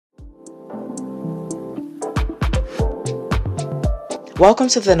Welcome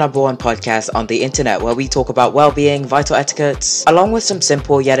to the #1 podcast on the internet where we talk about well-being, vital etiquettes, along with some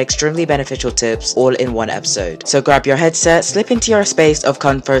simple yet extremely beneficial tips all in one episode. So grab your headset, slip into your space of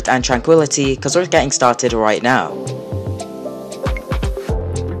comfort and tranquility because we're getting started right now.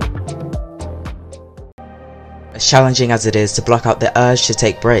 As challenging as it is to block out the urge to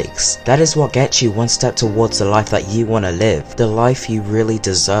take breaks, that is what gets you one step towards the life that you want to live, the life you really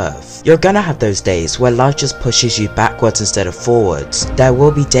deserve. You're gonna have those days where life just pushes you backwards instead of forwards. There will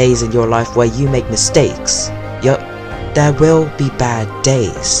be days in your life where you make mistakes. Yup, there will be bad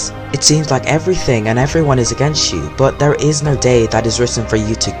days. It seems like everything and everyone is against you, but there is no day that is written for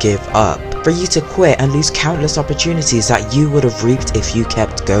you to give up, for you to quit and lose countless opportunities that you would have reaped if you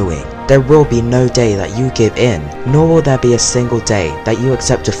kept going. There will be no day that you give in, nor will there be a single day that you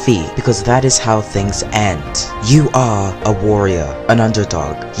accept defeat, because that is how things end. You are a warrior, an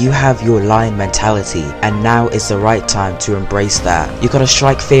underdog. You have your lion mentality, and now is the right time to embrace that. You gotta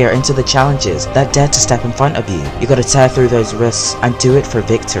strike fear into the challenges that dare to step in front of you. You gotta tear through those risks and do it for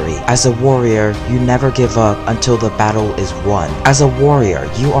victory. As a warrior, you never give up until the battle is won. As a warrior,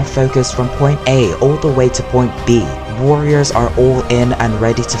 you are focused from point A all the way to point B. Warriors are all in and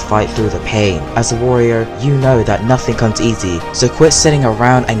ready to fight through the pain. As a warrior, you know that nothing comes easy, so quit sitting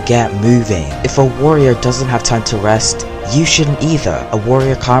around and get moving. If a warrior doesn't have time to rest, you shouldn't either. A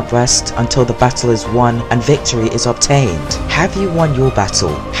warrior can't rest until the battle is won and victory is obtained. Have you won your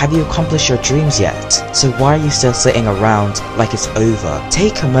battle? Have you accomplished your dreams yet? So why are you still sitting around like it's over?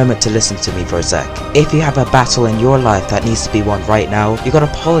 Take a moment to listen to me for a sec. If you have a battle in your life that needs to be won right now, you gotta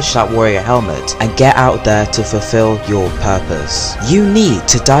polish that warrior helmet and get out there to fulfill your purpose. You need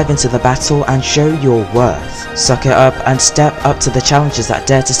to dive into the battle and show your worth. Suck it up and step up to the challenges that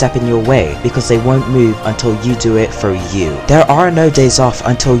dare to step in your way, because they won't move until you do it for you. There are no days off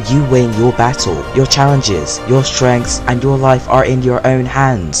until you win your battle. Your challenges, your strengths, and your life are in your own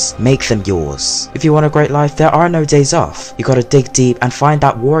hands. Make them yours. If you want a great life, there are no days off. You gotta dig deep and find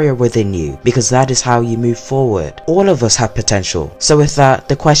that warrior within you, because that is how you move forward. All of us have potential. So with that,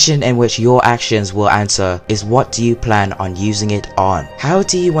 the question in which your actions will answer is, what do you plan on using it on? How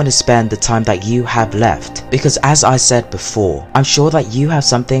do you want to spend the time that you have left? Because as I said before, I'm sure that you have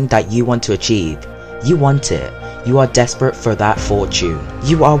something that you want to achieve. You want it. You are desperate for that fortune.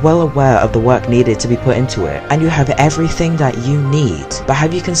 You are well aware of the work needed to be put into it, and you have everything that you need. But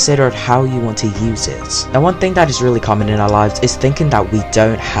have you considered how you want to use it? Now, one thing that is really common in our lives is thinking that we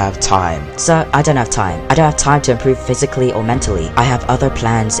don't have time. Sir, I don't have time. I don't have time to improve physically or mentally. I have other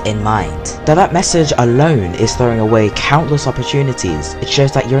plans in mind. Now, that message alone is throwing away countless opportunities. It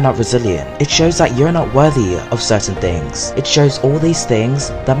shows that you're not resilient. It shows that you're not worthy of certain things. It shows all these things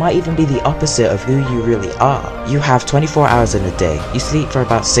that might even be the opposite of who you really are. You have 24 hours in a day. You sleep for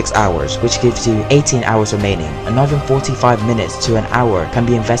about 6 hours, which gives you 18 hours remaining. Another 45 minutes to an hour can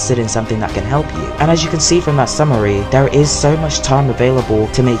be invested in something that can help you. And as you can see from that summary, there is so much time available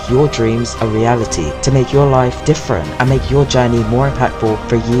to make your dreams a reality, to make your life different, and make your journey more impactful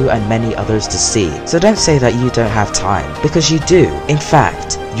for you and many others to see. So don't say that you don't have time, because you do. In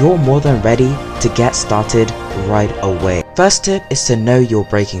fact, you're more than ready to get started right away. First tip is to know your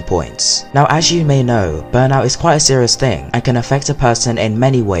breaking points. Now, as you may know, burnout is quite a serious thing and can affect a person in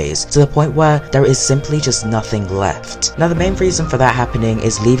many ways, to the point where there is simply just nothing left. Now, the main reason for that happening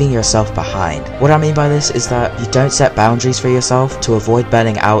is leaving yourself behind. What I mean by this is that you don't set boundaries for yourself to avoid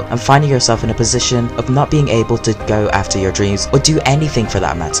burning out and finding yourself in a position of not being able to go after your dreams or do anything for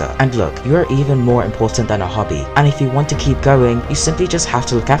that matter. And look, you are even more important than a hobby, and if you want to keep going, you simply just have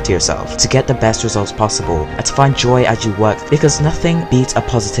to look after yourself to get the best results possible and to find joy as you work, because nothing beats a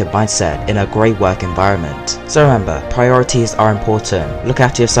positive mindset in a great work environment. So remember, priorities are important. Look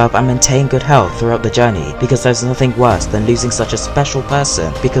after yourself and maintain good health throughout the journey, because there's nothing worse than losing such a special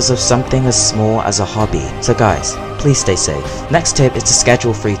person because of something as small as a hobby. So guys, please stay safe. Next tip is to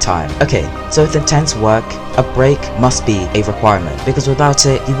schedule free time. Okay, so with intense work, a break must be a requirement, because without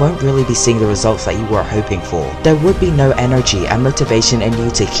it, you won't really be seeing the results that you were hoping for. There would be no energy and motivation in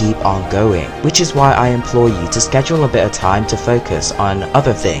you to keep on going, which is why I implore you to schedule a bit of time to focus on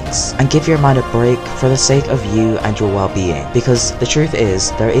other things and give your mind a break for the sake of you and your well-being, because the truth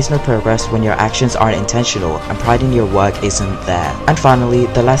is, there is no progress when your actions aren't intentional and pride in your work isn't there. And finally,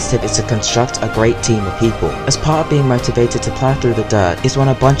 the last tip is to construct a great team of people. As part of being motivated to plow through the dirt is when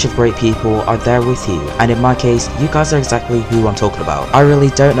a bunch of great people are there with you, and in my case, you guys are exactly who I'm talking about. I really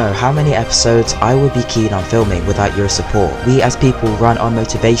don't know how many episodes I would be keen on filming without your support. We as people run on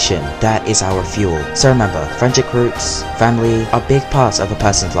motivation, that is our fuel. So remember, friendship groups, family are big parts of a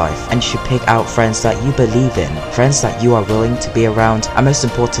person's life, and you should pick out friends that you believe in, friends that you are willing to be around, and most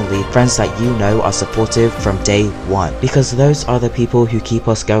importantly, friends that you know are supportive from day one, because those are the people who keep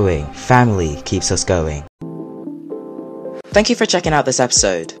us going. Family keeps us going. Thank you for checking out this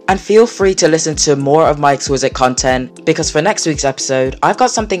episode, and feel free to listen to more of my exquisite content, because for next week's episode, I've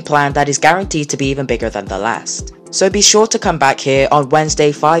got something planned that is guaranteed to be even bigger than the last. So be sure to come back here on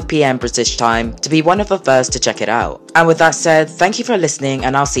Wednesday 5 PM British time to be one of the first to check it out. And with that said, thank you for listening,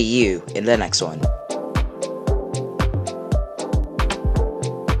 and I'll see you in the next one.